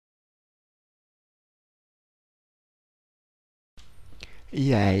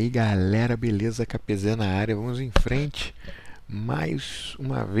E aí galera, beleza? KPZ na área, vamos em frente mais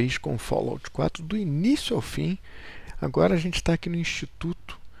uma vez com Fallout 4 do início ao fim. Agora a gente está aqui no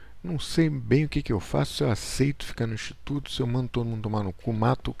instituto, não sei bem o que eu faço, se eu aceito ficar no instituto, se eu mando todo mundo tomar no cu,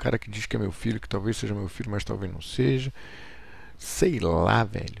 mato o cara que diz que é meu filho, que talvez seja meu filho, mas talvez não seja. Sei lá,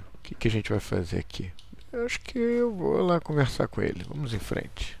 velho, o que a gente vai fazer aqui? Eu acho que eu vou lá conversar com ele, vamos em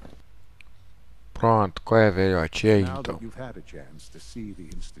frente. Pronto, qual é, velhote? E aí Now então? that you've had a chance to see the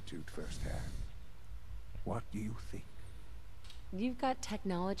Institute firsthand, what do you think? You've got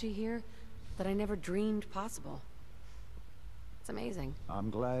technology here that I never dreamed possible. It's amazing. I'm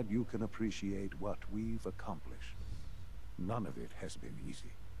glad you can appreciate what we've accomplished. None of it has been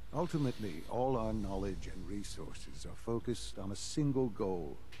easy. Ultimately, all our knowledge and resources are focused on a single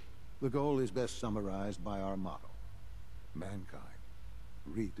goal. The goal is best summarized by our motto: mankind,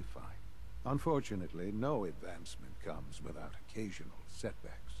 redefined. Unfortunately, no advancement comes without occasional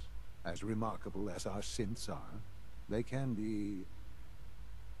setbacks. As remarkable as our synths are, they can be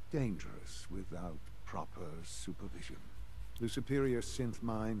dangerous without proper supervision. The superior synth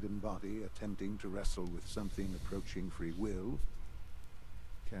mind and body attempting to wrestle with something approaching free will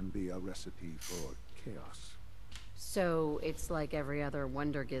can be a recipe for chaos. So it's like every other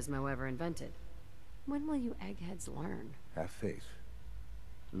wonder gizmo ever invented. When will you eggheads learn? Have faith.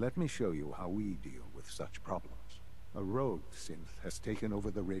 Let me show you how we deal with such problems. A rogue synth has taken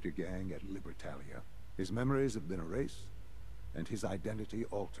over the raider gang at Libertalia. His memories have been erased, and his identity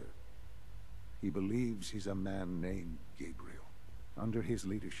altered. He believes he's a man named Gabriel. Under his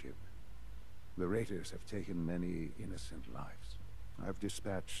leadership, the raiders have taken many innocent lives. I've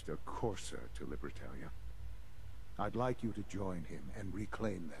dispatched a courser to Libertalia. I'd like you to join him and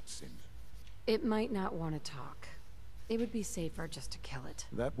reclaim that synth. It might not want to talk. It would be safer just to kill it.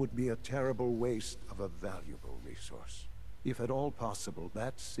 That would be a terrible waste of a valuable resource. If at all possible,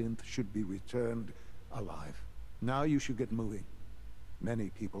 that synth should be returned alive. Now you should get moving. Many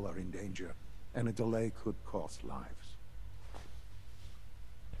people are in danger, and a delay could cost lives.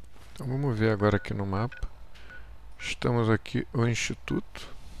 Então vamos ver agora aqui no mapa. Estamos aqui no instituto.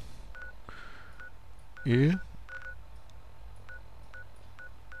 E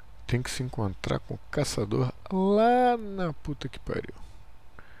tem que se encontrar com o caçador lá na puta que pariu.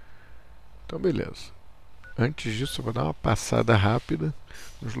 Então beleza. Antes disso eu vou dar uma passada rápida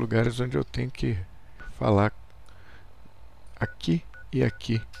nos lugares onde eu tenho que falar aqui e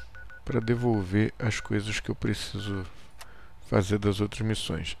aqui para devolver as coisas que eu preciso fazer das outras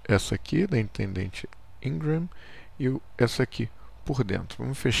missões. Essa aqui da Intendente Ingram e essa aqui por dentro.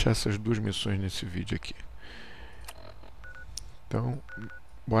 Vamos fechar essas duas missões nesse vídeo aqui. Então,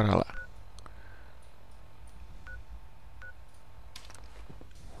 bora lá.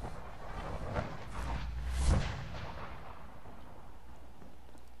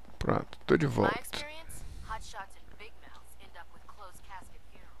 Pronto, tô de volta.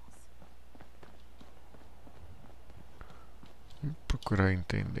 Vamos procurar a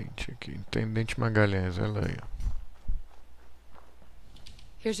Intendente aqui. Intendente Magalhães, ela aí.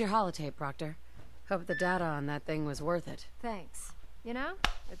 Here's your holotape, Proctor. Hope the data on that thing was worth it. Thanks. You know,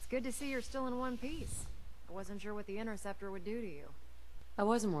 it's good to see you're still in one piece. I wasn't sure what the interceptor would do to you. I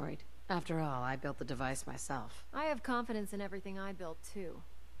wasn't worried. After all, I built the device myself. I have confidence in everything I built too.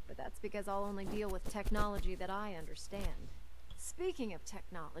 But that's because I'll only deal with technology that I understand. Speaking of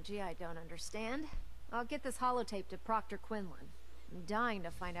technology I don't understand, I'll get this holotape to Proctor Quinlan. I'm dying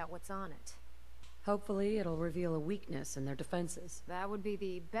to find out what's on it. Hopefully, it'll reveal a weakness in their defenses. That would be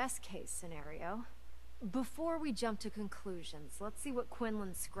the best case scenario. Before we jump to conclusions, let's see what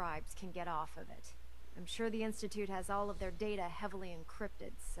Quinlan's scribes can get off of it. I'm sure the Institute has all of their data heavily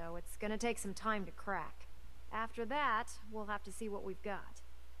encrypted, so it's gonna take some time to crack. After that, we'll have to see what we've got.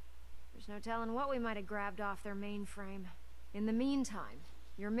 There's no telling what we might have grabbed off their mainframe. In the meantime,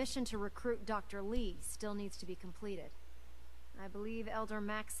 your mission to recruit Dr. Lee still needs to be completed. I believe Elder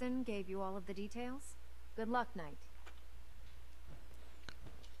Maxon gave you all of the details. Good luck, Knight.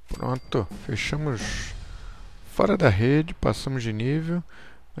 Pronto, fechamos fora da rede, passamos de nível.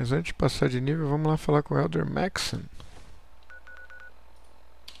 Mas antes de passar de nível, vamos lá falar com o Elder Maxon.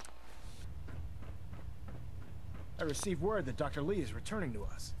 I received word that Dr. Lee is returning to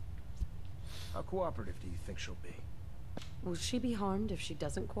us. How cooperative do you think she'll be? Will she be harmed if she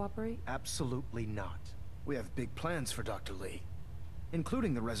doesn't cooperate? Absolutely not. We have big plans for Dr. Lee,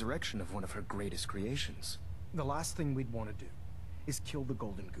 including the resurrection of one of her greatest creations. The last thing we'd want to do is kill the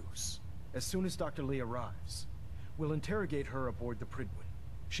Golden Goose. As soon as Dr. Lee arrives, we'll interrogate her aboard the Pridwin.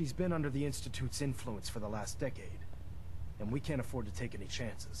 She's been under the Institute's influence for the last decade, and we can't afford to take any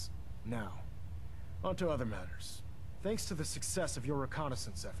chances. Now, on to other matters. Thanks to the success of your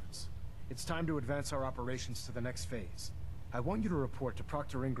reconnaissance efforts, it's time to advance our operations to the next phase. I want you to report to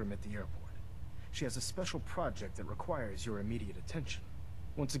Proctor Ingram at the airport. She has a special project that requires your immediate attention.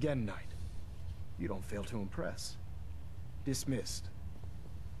 Once again, Knight, you don't fail to impress. Dismissed.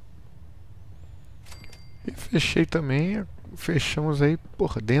 E fechei também, fechamos aí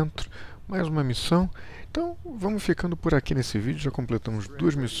por dentro mais uma missão. Então vamos ficando por aqui nesse vídeo, já completamos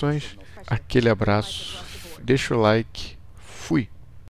 2 missões. Aquele abraço, deixa o like, fui!